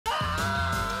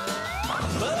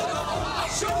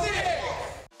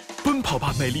跑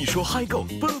吧美丽说嗨购，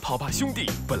奔跑吧兄弟。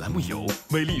本栏目由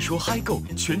美丽说嗨购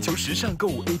全球时尚购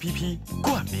物 APP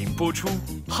冠名播出。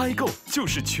嗨购就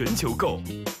是全球购。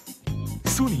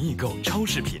苏宁易购超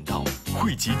市频道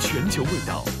汇集全球味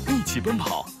道，一起奔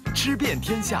跑，吃遍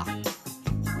天下。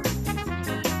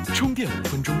充电5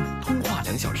分钟，通话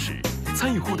2小时，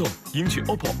参与互动，赢取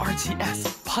OPPO R7S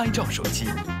拍照手机。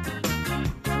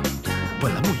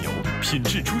本栏目由品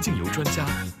质出境游专家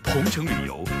鹏程旅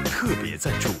游特别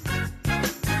赞助。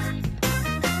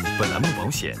本栏目保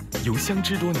险由相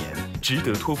知多年、值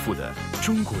得托付的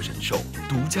中国人寿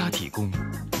独家提供。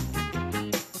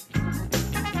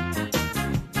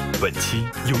本期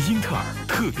由英特尔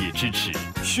特别支持，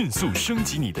迅速升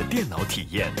级你的电脑体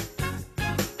验。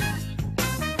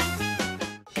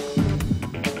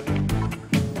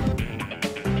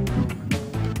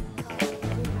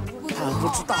不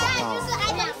知道啊。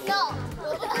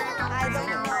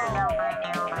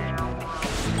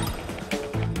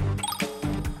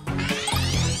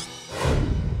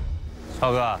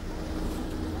超哥，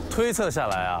推测下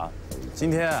来啊，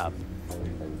今天啊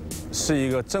是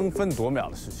一个争分夺秒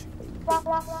的事情，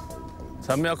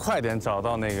咱们要快点找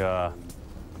到那个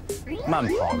慢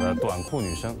跑的短裤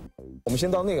女生。我们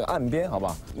先到那个岸边，好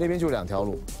吧？那边就2条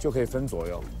路，就可以分左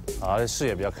右。啊，视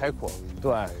野比较开阔。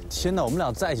对，天哪，我们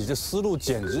俩在一起，这思路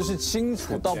简直是清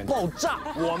楚到爆炸。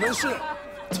我们是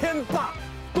天霸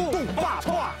动霸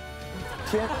霸，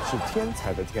天是天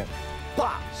才的天，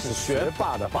霸是学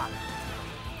霸的霸，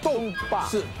动霸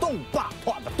是动霸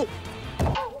霸的动，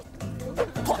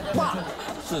霸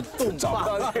是动霸。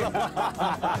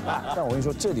但我跟你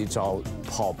说，这里找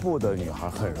跑步的女孩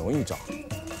很容易找，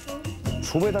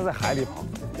除非她在海里跑，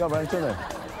要不然真的，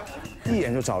一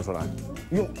眼就找出来。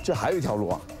哟，这还有一条路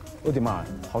啊！我的妈，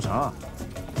好长啊！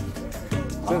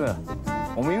真的，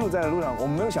我们一路在路上，我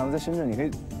们没有想到在深圳你可以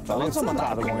找到这么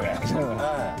大的公园，真的。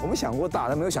哎，我们想过大，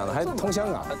但没有想到还通香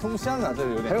港，还通香港，这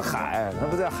里有点。还有海，他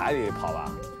不在海里跑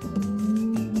吧？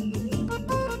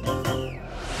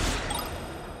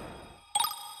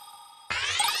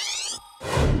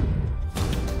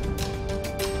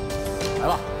来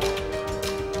吧，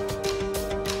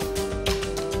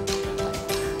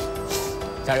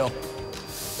加油！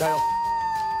加油！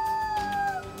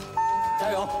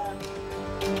加油！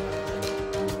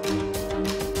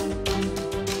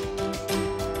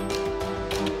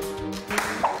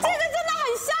这个真的很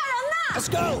吓人呐 Let's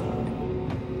go！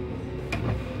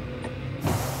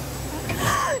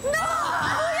 No！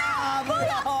 不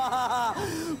要啊！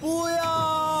不要！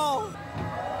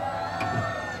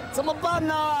怎么办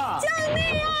呢？救命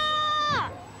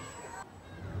啊！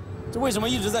这为什么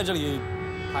一直在这里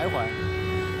徘徊？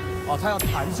哦，他要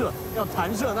弹射，要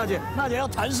弹射，娜姐要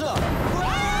弹射。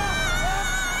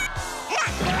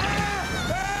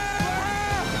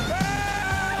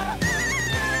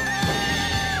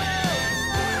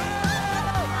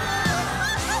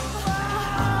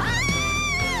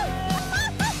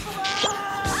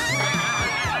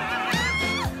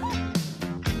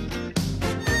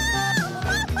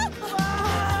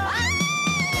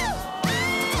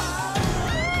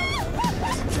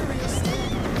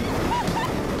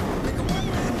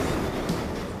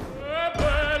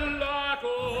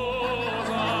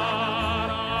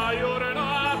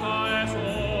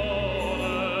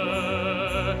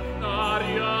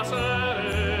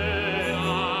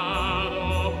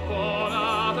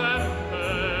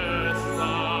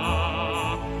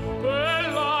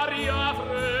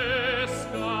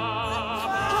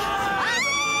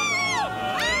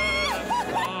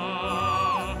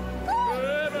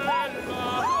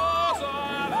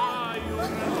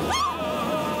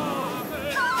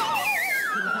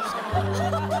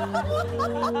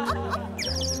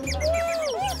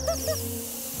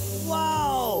哇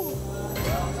哦！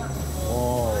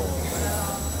哦，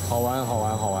好玩，好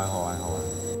玩，好玩，好玩，好玩！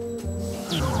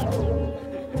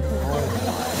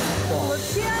我的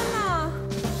天哪！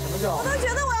我都觉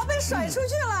得我要被甩出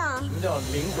去了。什么叫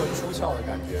灵魂出窍的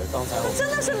感觉？刚才我真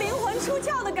的是灵魂出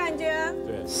窍的感觉。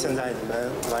对，现在你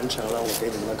们完成了我给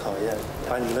你们的考验，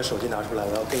把你们的手机拿出来，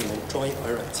我要给你们装一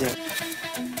款软件。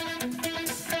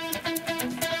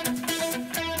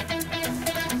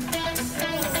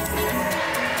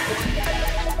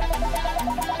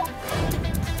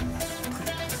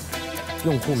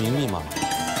用户名密码。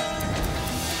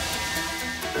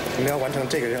你们要完成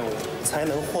这个任务，才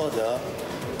能获得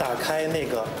打开那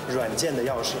个软件的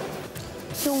钥匙。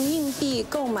用硬币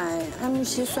购买安慕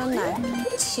希酸奶，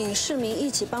请市民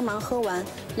一起帮忙喝完。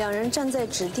2人站在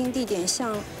指定地点，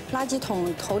向垃圾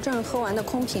桶投掷喝完的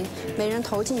空瓶，每人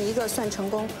投进1个算成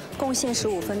功。共限时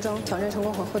5分钟，挑战成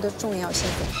功后获得重要线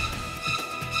索。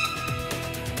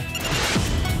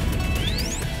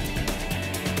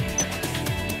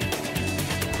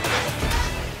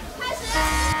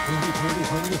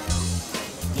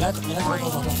来，你来，走，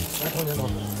来头前走。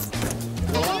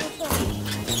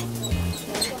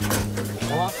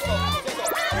走吗？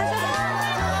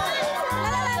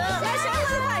来，谁喝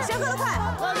得快，谁喝得快。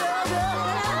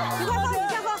你快喝，你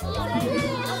先喝。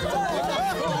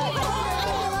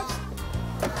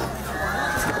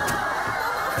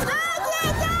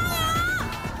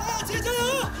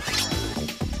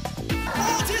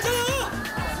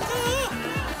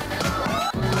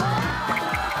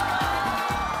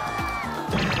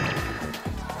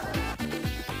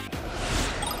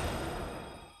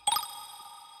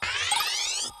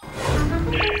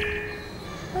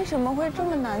为什么会这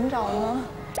么难找呢？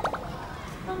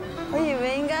我以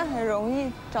为应该很容易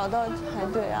找到才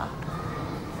对啊。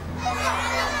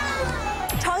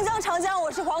长江，长江，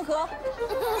我是黄河。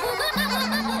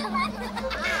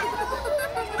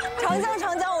长江，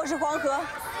长江，我是黄河。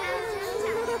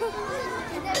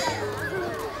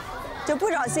就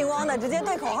不找姓汪的，直接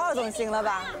对口号总行了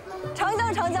吧？长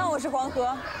江，长江，我是黄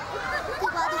河。邓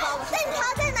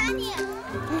超在哪里？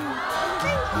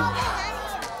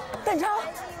邓超，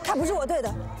他不是我队的。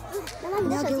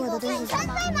你要给我的队是什么？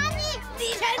在哪里？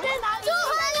底才在哪里？中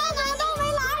华要哪都没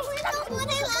来，中国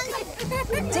在哪里？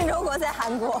金钟国在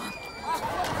韩国。哇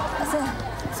塞，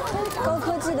高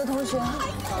科技的同学。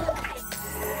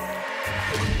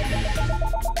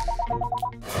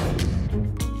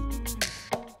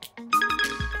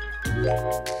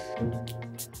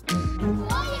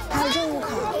还有任务卡，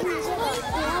你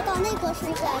要到那个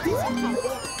书馆进行考验。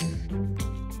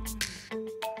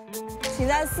请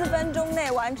在4分钟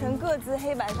内完成各自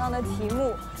黑板上的题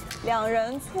目，2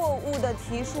人错误的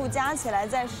题数加起来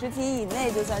在10题以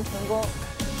内就算成功。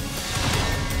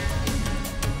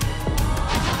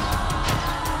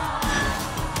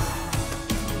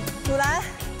楚岚，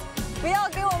不要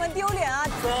给我们丢脸啊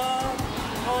！3、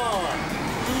2、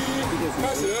1，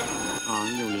开始。啊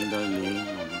，60的0，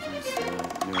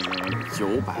我们是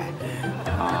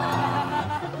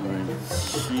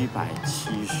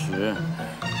900，770，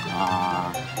哎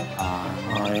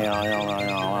呀！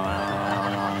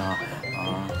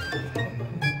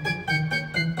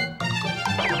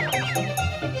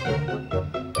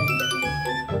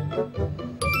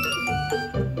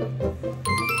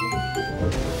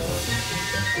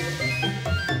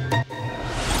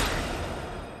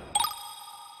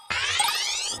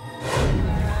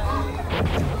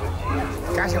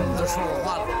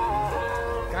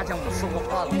刚才我们都说过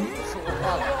话了，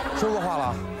说过话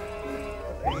了。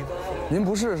您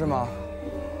不是吗？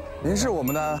您是我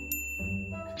们的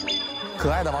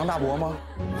可爱的王大伯吗？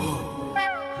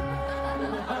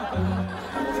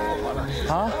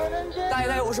啊！大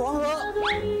爷，我是黄河。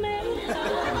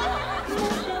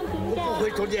我不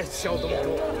会中间小动作，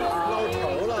捞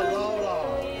头了。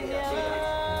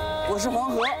我是黄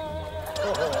河。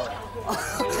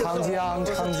长江，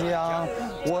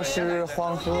我是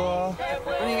黄河。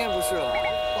那应该不是了，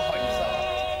不好意思啊。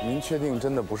您确定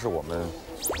真的不是我们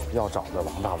要找的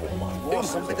王大伯吗？我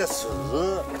是那个是。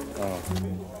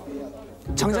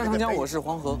长江，我是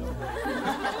黄河。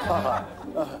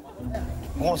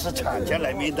我是长江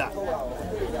那边的，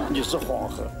你是黄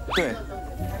河。对，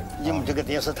你们这个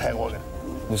电视台我看，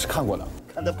你是看过的，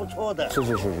看得不错的。是。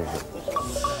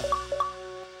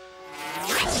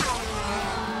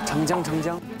长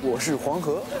江，我是黄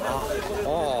河。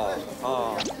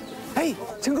哎，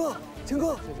陈哥，谢谢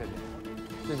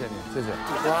你。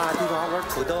哇，地方玩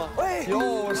土豆。哎，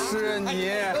又是你，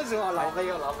都是我老朋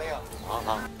友。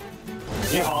好。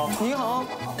你好，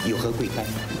有何贵干？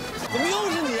怎么又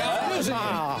是你啊？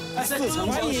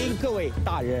欢迎各位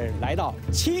大人来到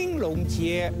青龙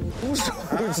街。无手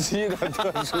机的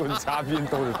特殊嘉宾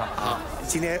都是他啊！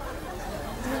今天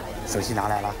手机拿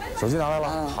来了。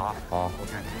好，我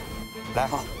看看。来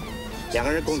哈，2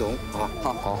个人共同啊。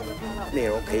好，内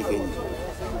容可以给你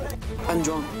安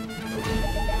装。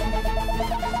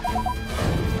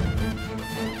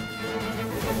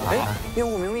哎，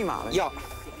用户名密码了。要。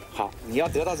好，你要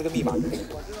得到这个密码，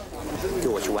给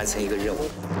我去完成一个任务，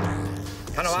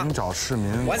看到吗？寻找市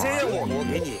民。完成任务，我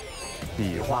给你。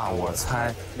比划我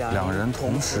猜，2人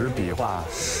同时比划，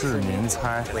市民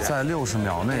猜，在60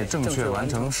秒内正确完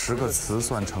成10个词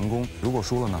算成功。如果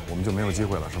输了呢，我们就没有机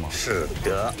会了，是吗？是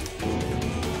的。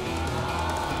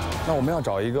那我们要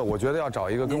找一个，我觉得要找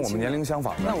一个跟我们年龄相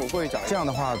仿的。那我过去找。这样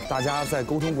的话，大家在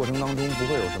沟通过程当中不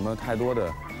会有什么太多的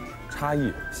差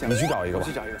异。你去找一个吧，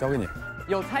交给你。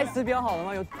有猜词比较好的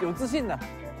吗？有自信的。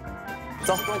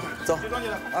走。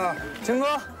啊，陈哥，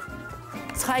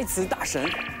猜词大神。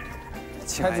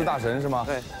猜字大神是吗？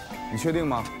对。你确定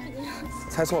吗？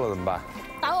猜错了怎么办？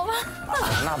打我吧。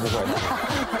那不会的，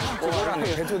最多让你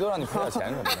赔，最多让你赔点钱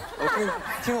什么的。我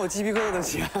听我鸡皮疙瘩都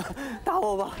起来了，打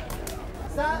我吧。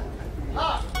3、2、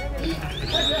1，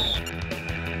开始。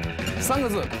3个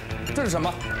字，这是什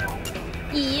么？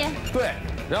椅。对，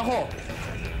然后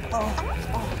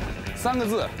3个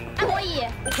字。按摩椅。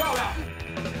漂亮。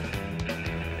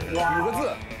5个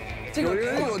字。有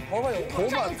人有头发有头发。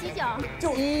站有犄角。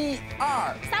就1、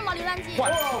2。3毛流浪记。过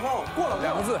了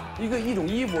2个字，一种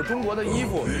衣服，中国的衣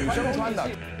服，女生穿的。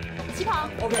旗袍。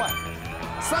 OK。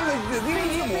3个字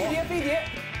母。飞碟。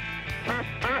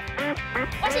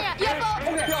外星人 UFO。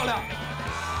 OK， 漂亮。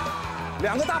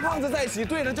2个大胖子在一起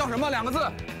对着叫什么？2个字。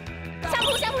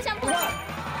相扑。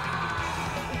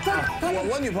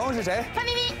我女朋友是谁？范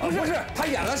冰冰。不是，她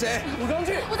演了谁？古装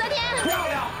剧。武则天。漂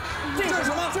亮。这是什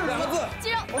么？这是2个字。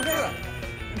肌肉。 OK。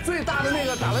最大的那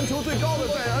个打篮球最高的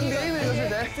在 NBA 那个是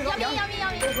谁？姚明。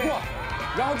过。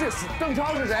然后这邓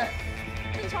超是谁？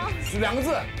邓超。 2个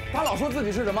字，他老说自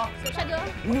己是什么？帅哥。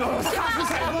他是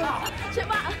帅哥吗？学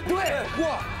霸。对，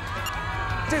过。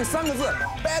这3个字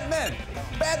 ，Batman。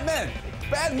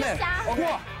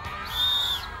过。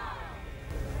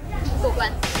过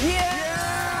关。耶！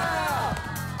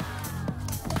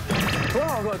多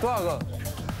少个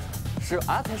？10个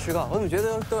啊，才10个，我怎么觉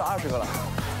得都有20个了？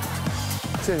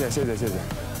谢谢，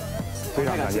非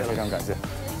常感谢。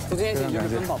就这件事情就是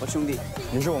奔跑吧兄弟，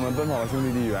你是我们奔跑吧兄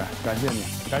弟的一员，感谢你，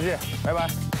感谢，拜拜。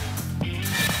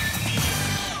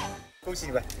恭喜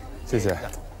你们，谢谢，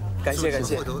感谢，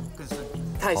获得更顺利。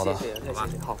太谢谢了，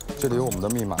好，这里有我们的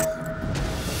密码。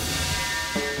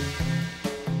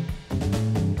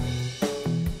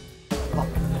好，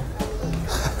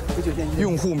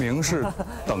用户名是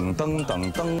等。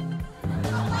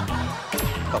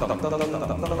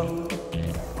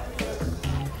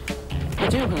那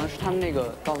真有可能是他们那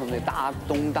个告诉我们那大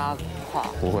东大跨。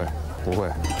不会。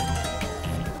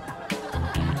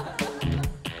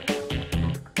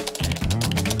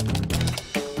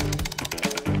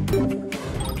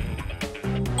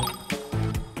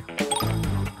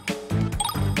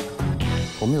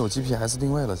我们有 GPS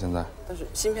定位了，现在。但是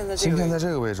芯片在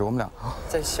这个位置，我们俩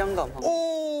在香港旁边。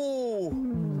哦，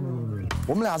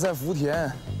我们俩在福田，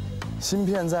芯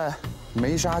片在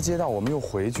梅沙街道，我们又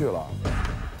回去了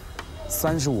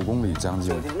，35公里将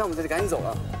近。那我们就得赶紧走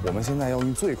了。我们现在要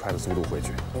用最快的速度回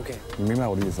去。OK， 你明白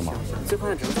我的意思吗？最快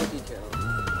的只能坐地铁了。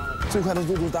最快的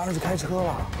速度当然是开车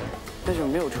了。但是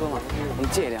没有车嘛，我们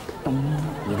借一辆。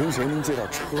你跟谁能借到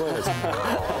车呀？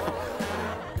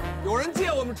有人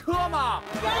借我们车吗？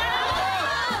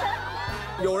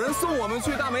有人送我们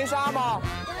去大梅沙吗？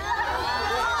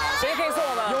谁可以送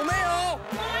我们？有没有？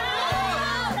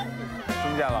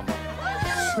听见了吗？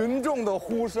群众的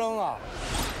呼声啊！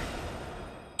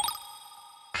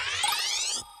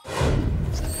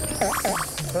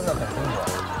真的很辛苦。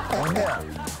黄天，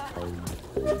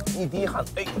一滴汗，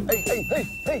哎，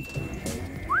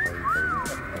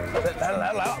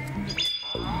来了！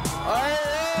哎呦！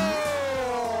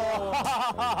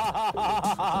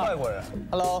外国人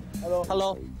 ，Hello，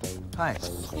 Hi，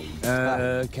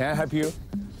 Can I help you？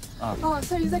 Oh,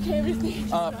 so you can everything.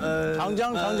 长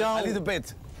江 ，a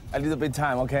little bit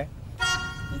time, okay?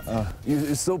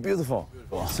 You're so beautiful,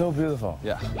 so beautiful.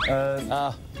 Yeah.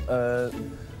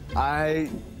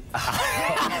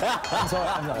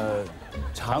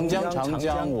长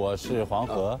江，我是黄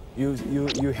河。You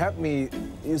help me,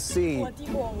 you see.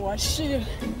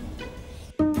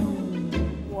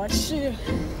 我是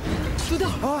知道。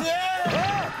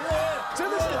真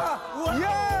的是他！耶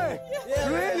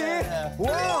 ，Really？ 哇！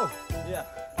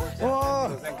哇！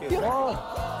有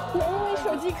因为手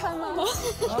机看吗？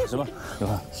什么？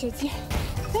手机？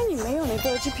但你没有那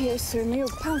个 GPS， 没有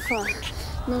办法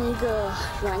弄一个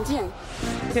软件。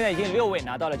现在已经6位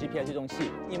拿到了 GPS 追踪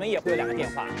器，你们也会有2个电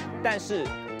话，但是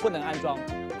不能安装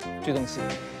追踪器。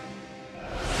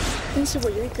但是我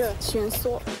有一个线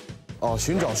索。哦，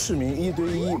寻找市民1对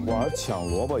1玩抢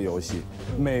萝卜游戏，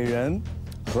每人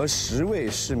和10位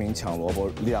市民抢萝卜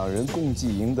，2人共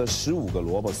计赢得15个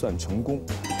萝卜算成功。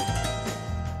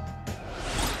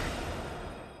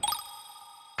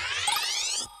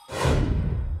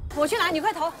我去拿，你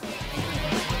快投。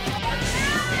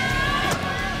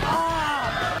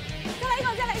啊！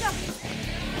再来一个，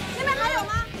那边还有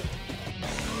吗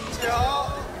？9、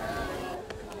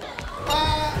8、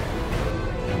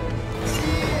7、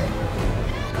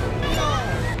6。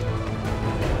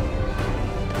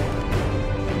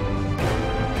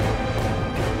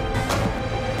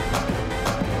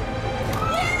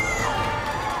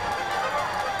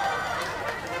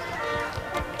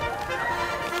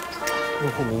用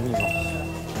户名密码。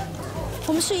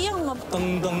我们是一样吗？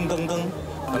噔。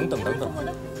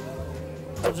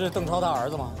这不是邓超他儿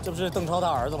子吗？这不是邓超他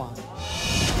儿子吗？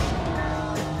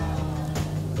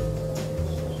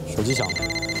手机响了。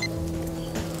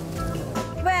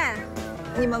喂，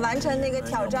你们完成那个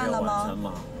挑战了吗？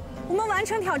我们完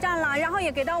成挑战了，然后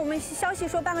也给到我们消息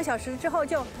说半个小时之后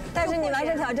就。但是你完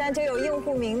成挑战就有用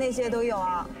户名那些都有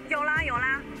啊？有啦有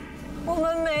啦。我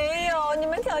们没有，你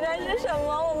们挑战是什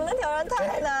么？我们的挑战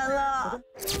太难了。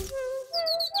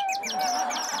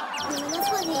你们的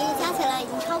错题加起来已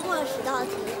经超过了10道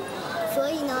题，所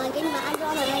以呢，给你们安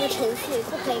装的那个程序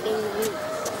不可以给你们密码。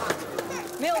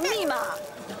没有密码？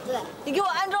对。你给我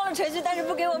安装了程序，但是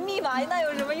不给我密码，那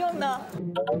有什么用呢？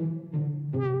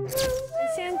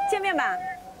先见面吧。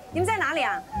你们在哪里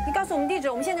啊？你告诉我们地址，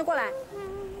我们现在就过来。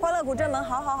欢乐谷正门，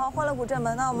好，欢乐谷正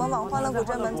门，那我们往欢乐谷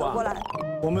正门走过来。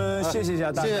我们谢谢一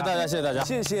下大家，谢谢大家，谢谢大家，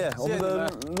谢谢我们的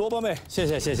萝卜妹，谢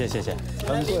谢。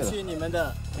我们领取你们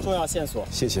的重要线索，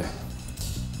谢谢。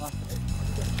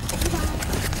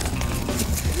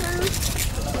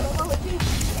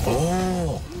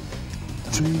哦，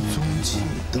追踪器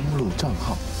登录账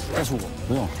号，告诉我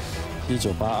不用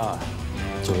，1982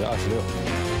 9月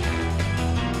26。